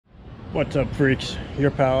What's up, freaks?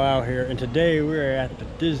 Your pal Al here, and today we're at the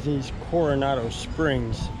Disney's Coronado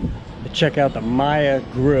Springs to check out the Maya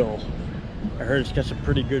Grill. I heard it's got some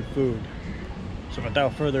pretty good food. So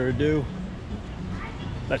without further ado,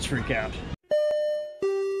 let's freak out.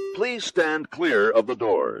 Please stand clear of the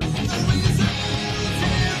doors.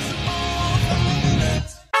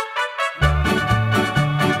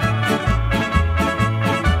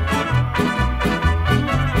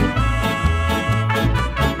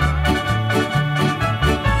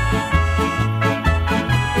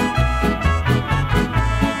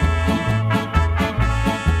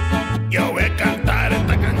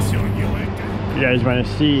 If you guys want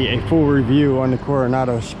to see a full review on the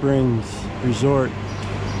Coronado Springs Resort,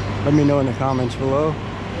 let me know in the comments below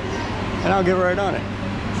and I'll get right on it.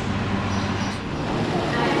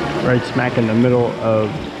 Right smack in the middle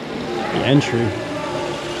of the entry,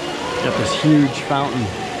 got this huge fountain.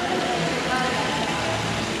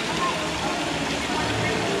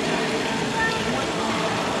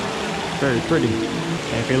 Very pretty.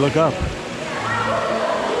 And if you look up,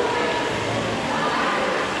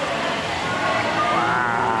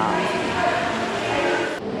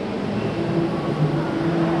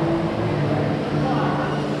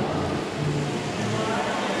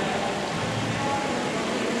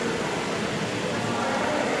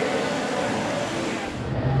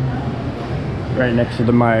 right next to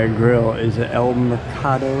the Maya Grill is the El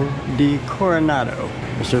Mercado de Coronado.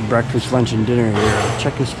 I serve breakfast, lunch, and dinner here.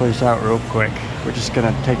 Check this place out real quick. We're just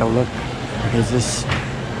gonna take a look because this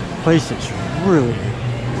place is really,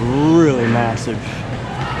 really massive.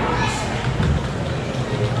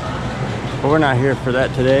 But we're not here for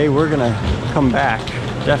that today. We're gonna come back,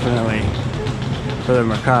 definitely, for the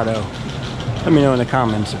Mercado. Let me know in the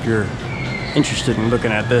comments if you're interested in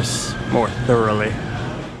looking at this more thoroughly.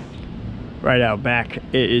 Right out back,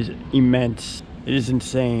 it is immense. It is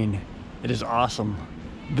insane. It is awesome.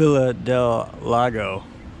 Villa del Lago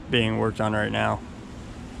being worked on right now.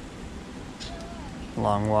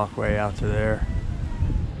 Long walkway out to there.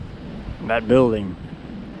 And that building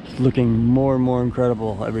is looking more and more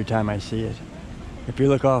incredible every time I see it. If you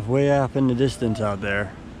look off way off in the distance out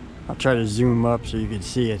there, I'll try to zoom up so you can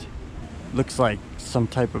see it. Looks like some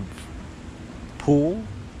type of pool,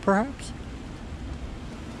 perhaps?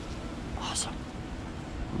 Awesome.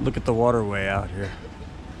 Look at the waterway out here.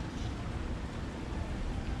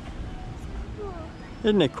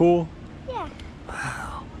 Isn't it cool? Yeah.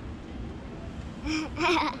 Wow.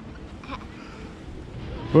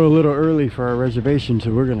 We're a little early for our reservation,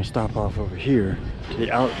 so we're gonna stop off over here to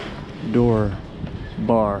the outdoor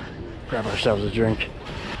bar, grab ourselves a drink,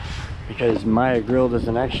 because Maya Grill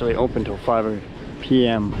doesn't actually open till 5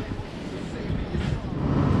 p.m.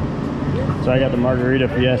 So I got the Margarita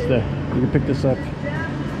Fiesta. You can pick this up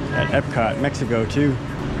at Epcot, Mexico too.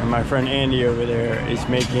 And my friend Andy over there is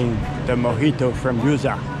making the Mojito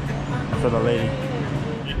Frambuesa for the lady.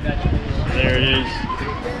 There it is.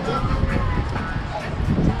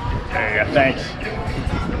 There you go, thanks.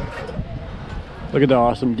 Look at the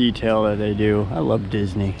awesome detail that they do. I love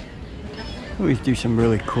Disney. They always do some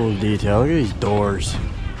really cool detail. Look at these doors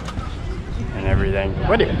and everything.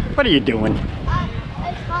 What are you doing?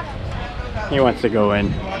 He wants to go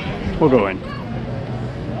in. We'll go in.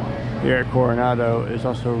 Here at Coronado is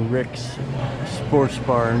also Rick's Sports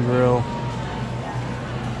Bar and Grill.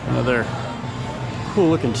 Another cool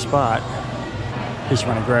looking spot. In case you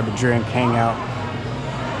want to grab a drink, hang out.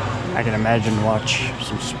 I can imagine watch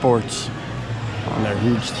some sports on their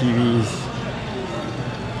huge TVs.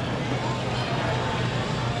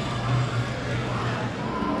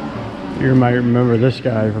 You might remember this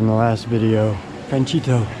guy from the last video,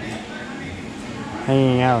 Panchito,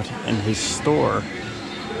 hanging out in his store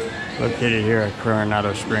located here at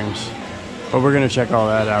Coronado Springs. But we're gonna check all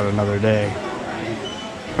that out another day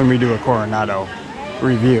when we do a Coronado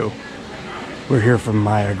review. We're here from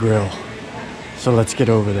Maya Grill, so let's get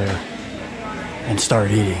over there and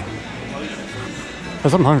start eating,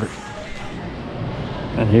 because I'm hungry.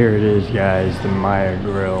 And here it is, guys, the Maya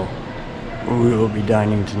Grill, where we will be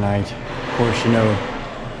dining tonight. Of course, you know,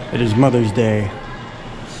 it is Mother's Day.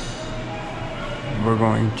 We're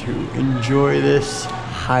going to enjoy this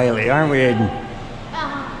highly, aren't we, Aiden?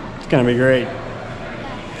 It's gonna be great.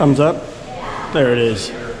 Thumbs up. There it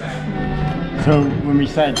is. So when we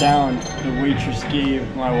sat down, the waitress gave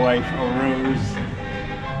my wife a rose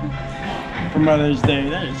for Mother's Day.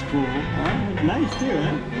 That is cool. Oh, nice too,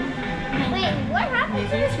 huh? Wait, what happened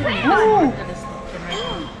to this crayon?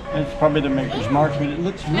 That's probably the maker's mark, but it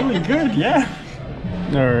looks really good, yeah.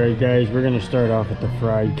 Alright guys, we're gonna start off with the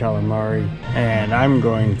fried calamari, and I'm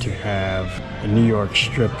going to have the New York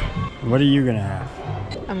strip. What are you gonna have?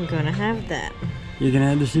 I'm gonna have that. You gonna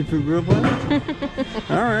have the seafood grill platter?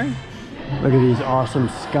 All right. Look at these awesome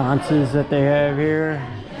sconces that they have here.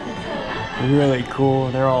 Really cool.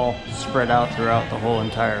 They're all spread out throughout the whole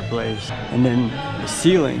entire place. And then the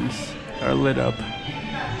ceilings are lit up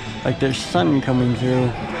like there's sun coming through.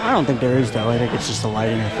 I don't think there is though. I think it's just a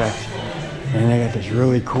lighting effect. And they got this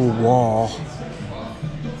really cool wall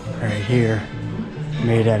right here,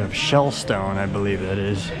 made out of shell stone, I believe that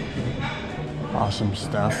is. Awesome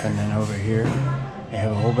stuff. And then over here, they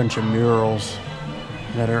have a whole bunch of murals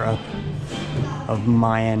that are up of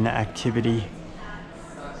Mayan activity.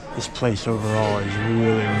 This place overall is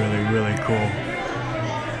really, really, really cool.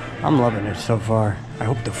 I'm loving it so far. I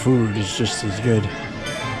hope the food is just as good.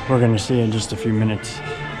 We're gonna see in just a few minutes.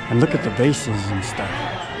 And look at the vases and stuff.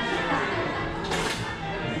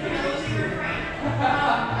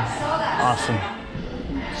 Awesome.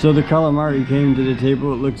 So the calamari came to the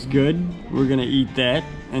table. It looks good. We're gonna eat that.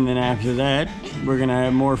 And then after that, we're gonna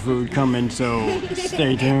have more food coming, so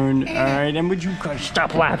stay tuned. All right, and would you guys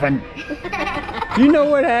stop laughing? You know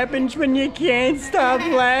what happens when you can't stop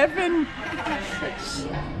laughing?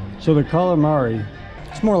 So the calamari,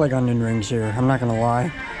 it's more like onion rings here, I'm not gonna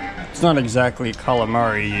lie. It's not exactly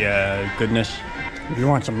calamari goodness. If you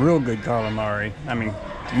want some real good calamari, I mean,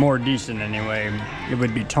 more decent anyway, it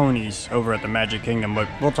would be Tony's over at the Magic Kingdom, but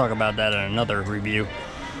we'll talk about that in another review.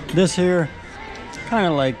 This here, kind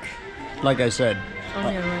of like I said,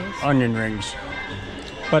 onion rings.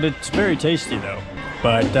 But it's very tasty though.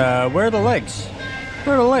 But where are the legs?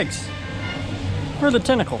 Where are the legs? Where are the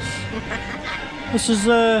tentacles? This is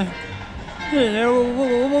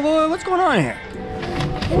what's going on here?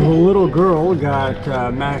 The little girl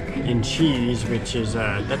got mac and cheese, which is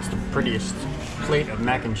that's the prettiest plate of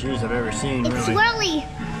mac and cheese I've ever seen. It's really. swirly.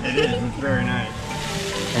 It is. It's very nice.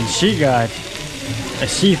 And she got a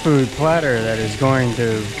seafood platter that is going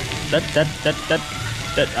to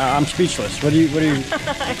I'm speechless. What do you I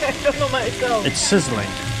don't know myself. It's sizzling.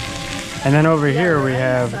 And then over here we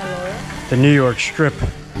have the New York strip.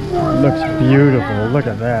 Looks beautiful. Look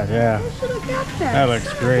at that. Yeah. That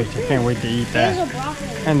looks great. I can't wait to eat that. There's a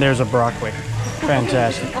broccoli. And there's a broccoli.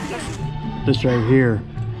 Fantastic. This right here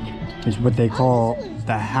is what they call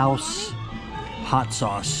the house hot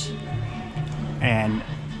sauce. And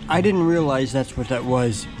I didn't realize that's what that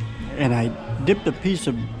was. And I dipped a piece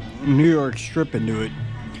of New York strip into it.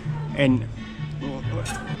 And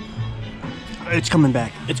it's coming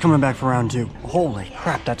back. It's coming back for round two. Holy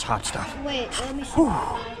crap, that's hot stuff. Wait, let me see.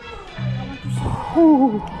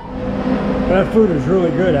 That food is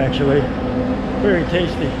really good, actually. Very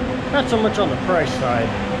tasty. Not so much on the price side,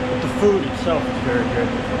 but the food itself is very good.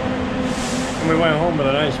 And we went home with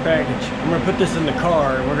a nice package. I'm gonna put this in the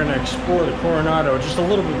car and we're gonna explore the Coronado just a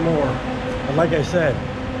little bit more. But like I said,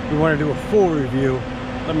 if you want to do a full review,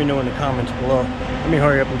 let me know in the comments below. Let me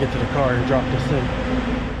hurry up and get to the car and drop this in.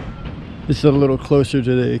 This is a little closer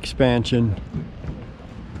to the expansion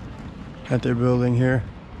that they're building here.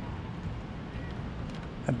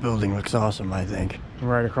 That building looks awesome, I think.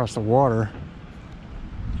 Right across the water.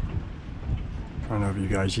 I don't know if you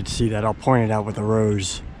guys should see that. I'll point it out with a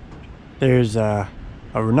rose. There's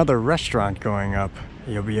another restaurant going up.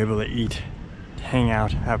 You'll be able to eat, hang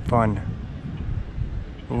out, have fun.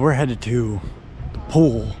 But we're headed to the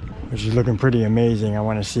pool, which is looking pretty amazing. I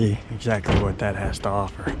want to see exactly what that has to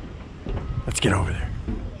offer. Let's get over there.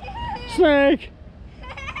 Snake!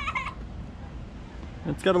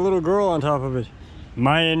 It's got a little girl on top of it.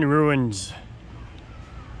 Mayan ruins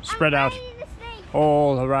spread out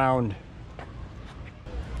all around.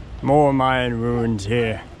 More Mayan ruins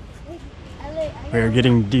here. We are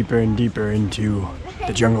getting deeper and deeper into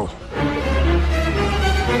the jungle.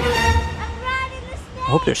 I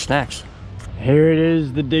hope there's snacks. Here it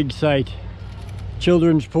is, the dig site.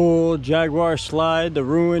 Children's pool, Jaguar slide, the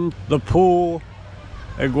ruin, the pool,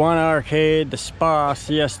 iguana arcade, the spa,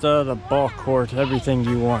 siesta, the ball court, everything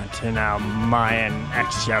you want in our Mayan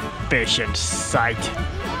exhibition site.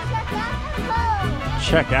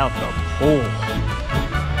 Check out the pool.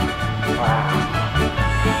 Wow.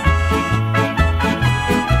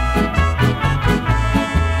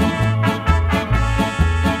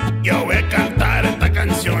 Yo voy a cantar esta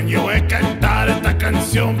canción, yo voy a cantar esta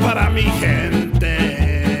canción para mi gente.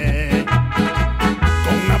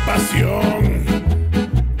 Con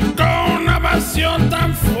una pasión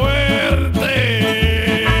tan fuerte.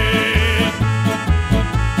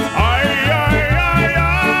 Ay, ay, ay,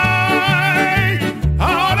 ay.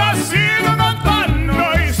 Ahora sigo cantando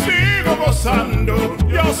y sigo gozando.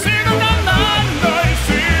 Yo sigo cantando y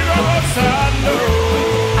sigo gozando.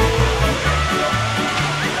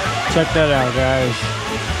 Check that out, guys.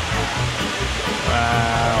 Wow.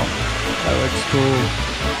 That's cool.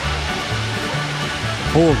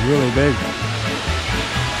 The pool's really big.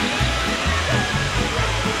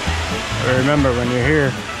 But remember, when you're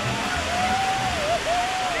here,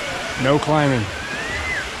 no climbing.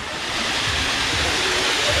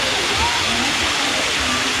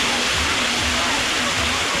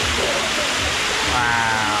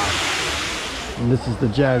 Wow. And this is the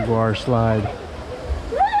Jaguar slide.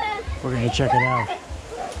 We're gonna check it out.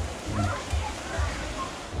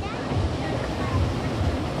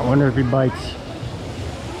 I wonder if he bites.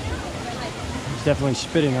 He's definitely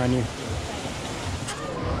spitting on you.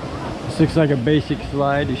 This looks like a basic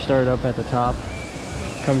slide. You start up at the top,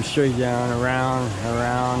 come straight down, around,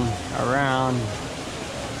 around, around,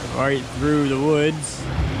 right through the woods,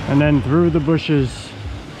 and then through the bushes,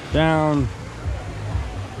 down,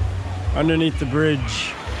 underneath the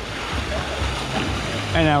bridge,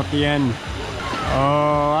 and out the end.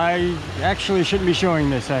 Oh, I actually shouldn't be showing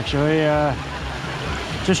this, actually.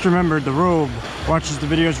 Just remembered the Robe watches the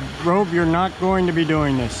videos. Robe, you're not going to be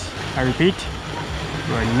doing this. I repeat,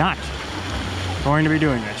 you are not going to be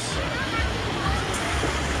doing this.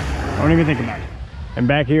 Don't even think about it. And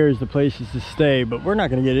back here is the places to stay, but we're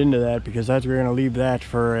not going to get into that because we're going to leave that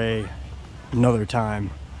for another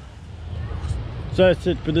time. So that's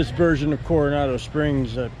it for this version of Coronado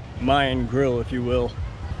Springs, a Mayan grill, if you will.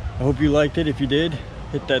 I hope you liked it. If you did,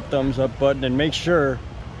 hit that thumbs up button and make sure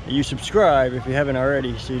that you subscribe if you haven't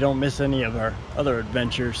already so you don't miss any of our other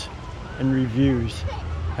adventures and reviews.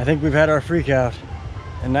 I think we've had our freak out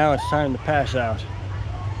and now it's time to pass out.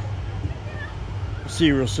 See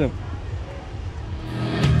you real soon.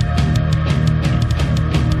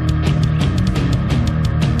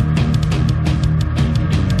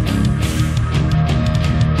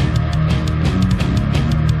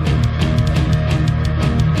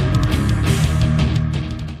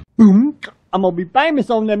 I'm gonna be famous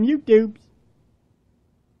on them YouTubes.